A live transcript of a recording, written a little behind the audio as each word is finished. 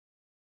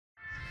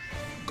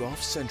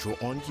Golf Central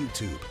on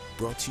YouTube,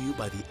 brought to you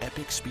by the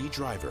Epic Speed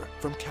Driver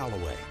from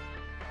Callaway.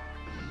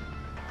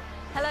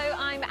 Hello,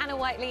 I'm Anna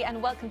Whiteley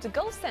and welcome to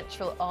Golf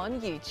Central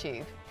on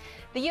YouTube.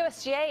 The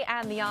USGA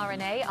and the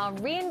R&A are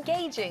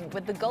re-engaging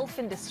with the golf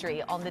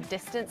industry on the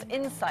Distance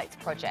Insights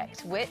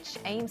project, which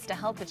aims to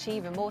help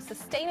achieve a more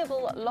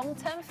sustainable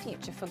long-term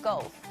future for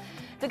golf.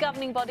 The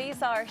governing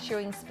bodies are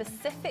issuing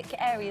specific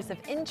areas of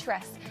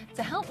interest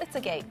to help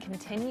mitigate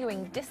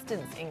continuing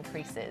distance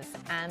increases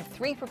and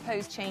 3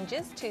 proposed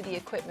changes to the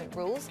equipment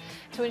rules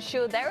to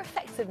ensure their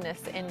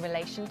effectiveness in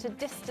relation to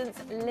distance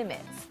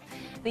limits.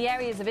 The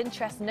areas of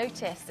interest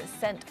notice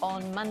sent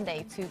on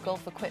Monday to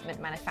golf equipment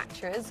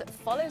manufacturers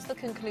follows the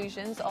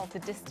conclusions of the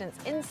Distance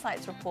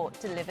Insights report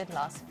delivered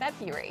last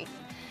February.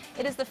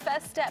 It is the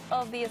first step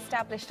of the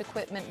established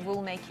equipment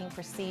rulemaking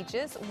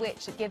procedures,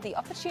 which give the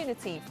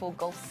opportunity for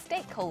golf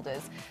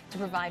stakeholders to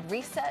provide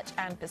research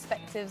and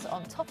perspectives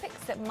on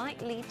topics that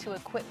might lead to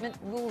equipment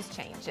rules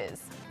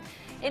changes.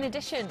 In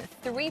addition,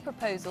 3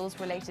 proposals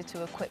related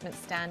to equipment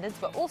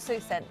standards were also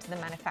sent to the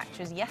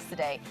manufacturers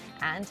yesterday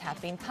and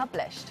have been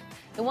published.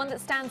 The one that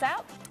stands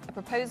out, a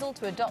proposal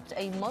to adopt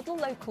a model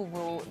local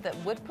rule that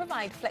would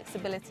provide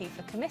flexibility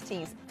for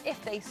committees,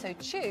 if they so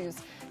choose,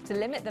 to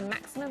limit the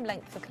maximum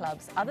length for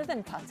clubs other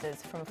than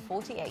putters from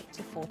 48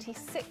 to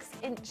 46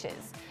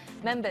 inches.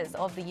 Members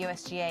of the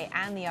USGA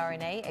and the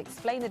R&A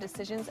explained the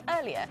decisions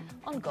earlier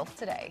on Golf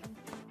Today.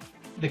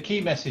 The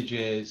key message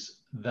is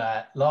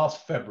that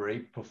last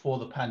February, before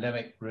the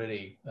pandemic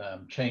really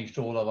changed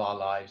all of our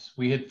lives,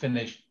 we had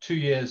finished 2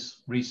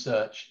 years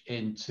research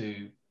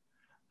into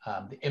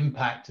the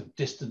impact of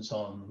distance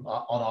on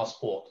our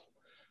sport.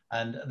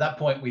 And at that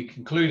point, we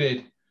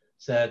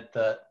said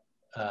that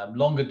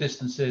longer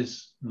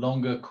distances,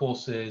 longer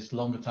courses,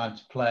 longer time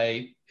to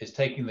play is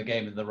taking the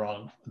game in the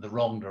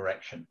wrong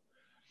direction.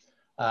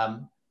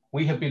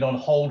 We have been on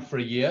hold for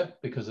a year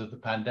because of the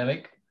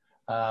pandemic.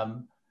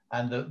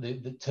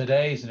 And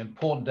today is an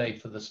important day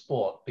for the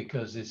sport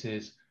because this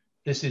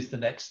is the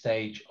next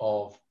stage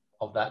of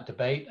that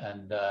debate,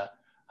 and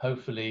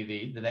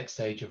hopefully the next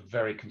stage of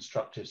very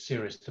constructive,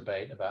 serious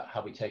debate about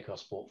how we take our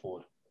sport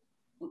forward.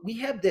 We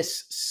have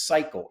this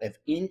cycle of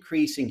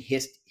increasing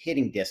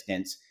hitting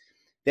distance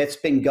that's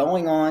been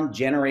going on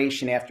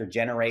generation after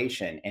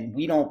generation, and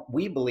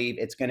we believe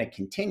it's going to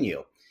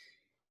continue.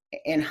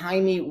 And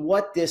Jaime,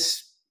 what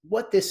this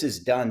has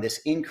done, this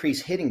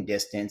increased hitting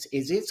distance,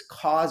 is it's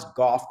caused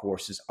golf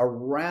courses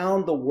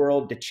around the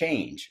world to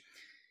change.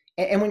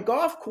 And when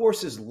golf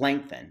courses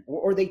lengthen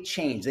or they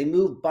change, they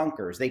move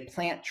bunkers, they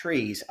plant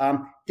trees,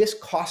 this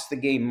costs the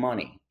game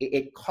money.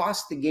 It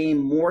costs the game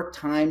more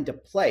time to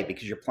play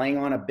because you're playing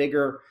on a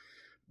bigger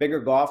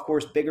golf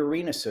course, big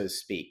arena, so to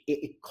speak.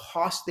 It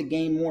costs the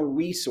game more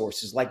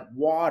resources like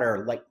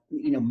water, like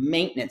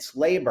maintenance,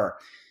 labor,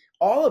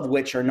 all of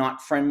which are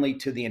not friendly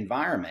to the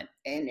environment.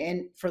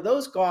 And for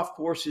those golf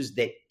courses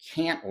that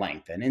can't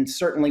lengthen, and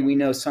certainly we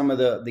know some of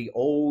the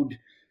old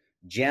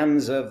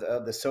gems of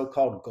the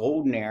so-called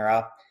golden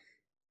era,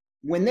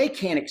 when they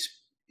can't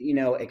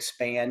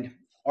expand,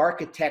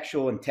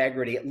 architectural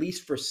integrity, at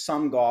least for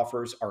some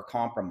golfers, are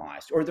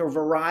compromised, or the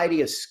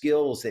variety of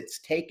skills that's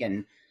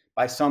taken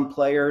by some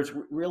players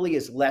really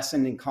is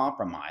lessened and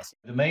compromised.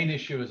 The main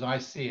issue, as I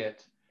see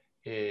it,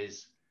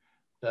 is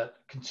that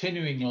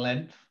continuing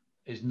length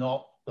is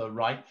not the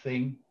right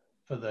thing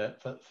for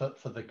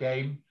the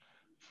game,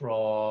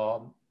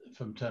 from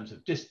terms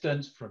of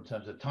distance, from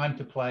terms of time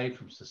to play,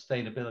 from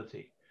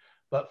sustainability.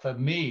 But for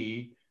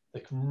me,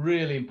 the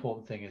really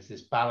important thing is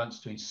this balance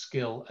between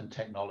skill and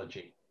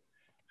technology.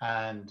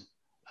 And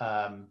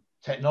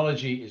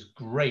technology is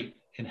great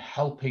in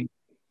helping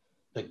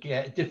the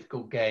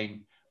difficult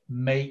game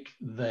make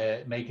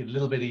it a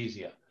little bit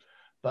easier.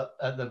 But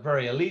at the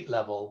very elite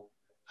level,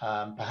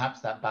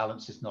 perhaps that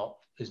balance is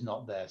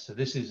not there. So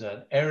this is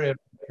an area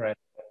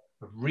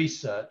of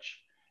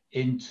research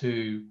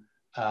into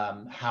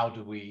how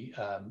do we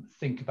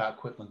think about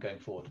equipment going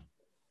forward.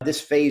 This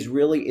phase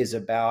really is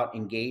about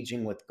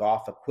engaging with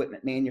golf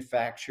equipment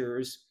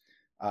manufacturers,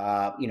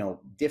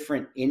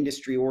 different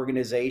industry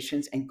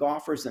organizations, and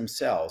golfers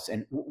themselves.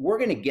 And we're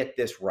going to get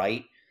this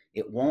right.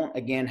 It won't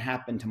again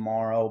happen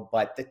tomorrow,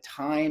 but the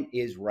time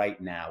is right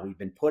now. We've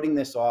been putting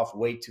this off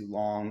way too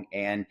long,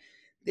 and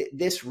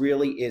this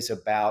really is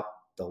about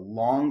the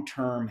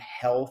long-term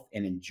health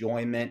and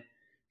enjoyment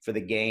for the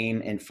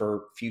game and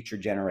for future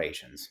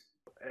generations.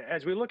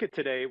 As we look at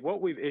today, what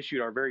we've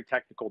issued are very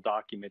technical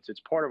documents. It's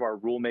part of our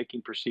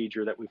rulemaking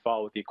procedure that we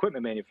follow with the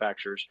equipment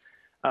manufacturers.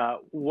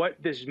 What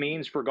this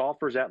means for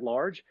golfers at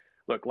large,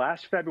 look,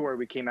 last February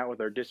we came out with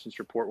our distance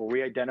report where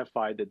we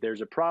identified that there's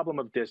a problem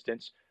of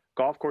distance,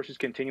 golf courses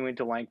continuing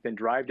to lengthen,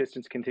 drive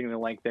distance continuing to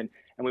lengthen,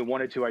 and we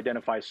wanted to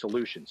identify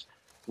solutions.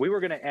 We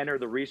were going to enter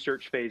the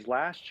research phase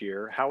last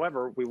year.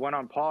 However, we went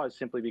on pause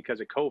simply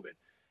because of COVID.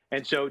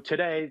 And so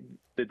today,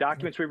 the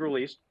documents we've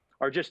released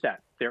are just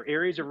that. They're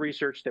areas of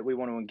research that we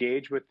want to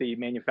engage with the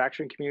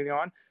manufacturing community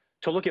on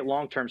to look at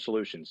long-term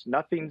solutions.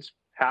 Nothing's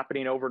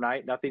happening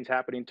overnight. Nothing's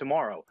happening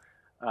tomorrow.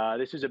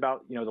 This is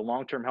about, the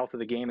long-term health of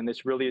the game, and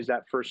this really is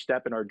that first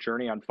step in our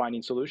journey on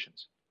finding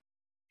solutions.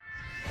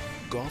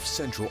 Golf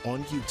Central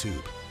on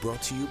YouTube,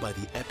 brought to you by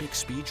the Epic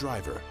Speed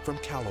Driver from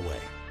Callaway.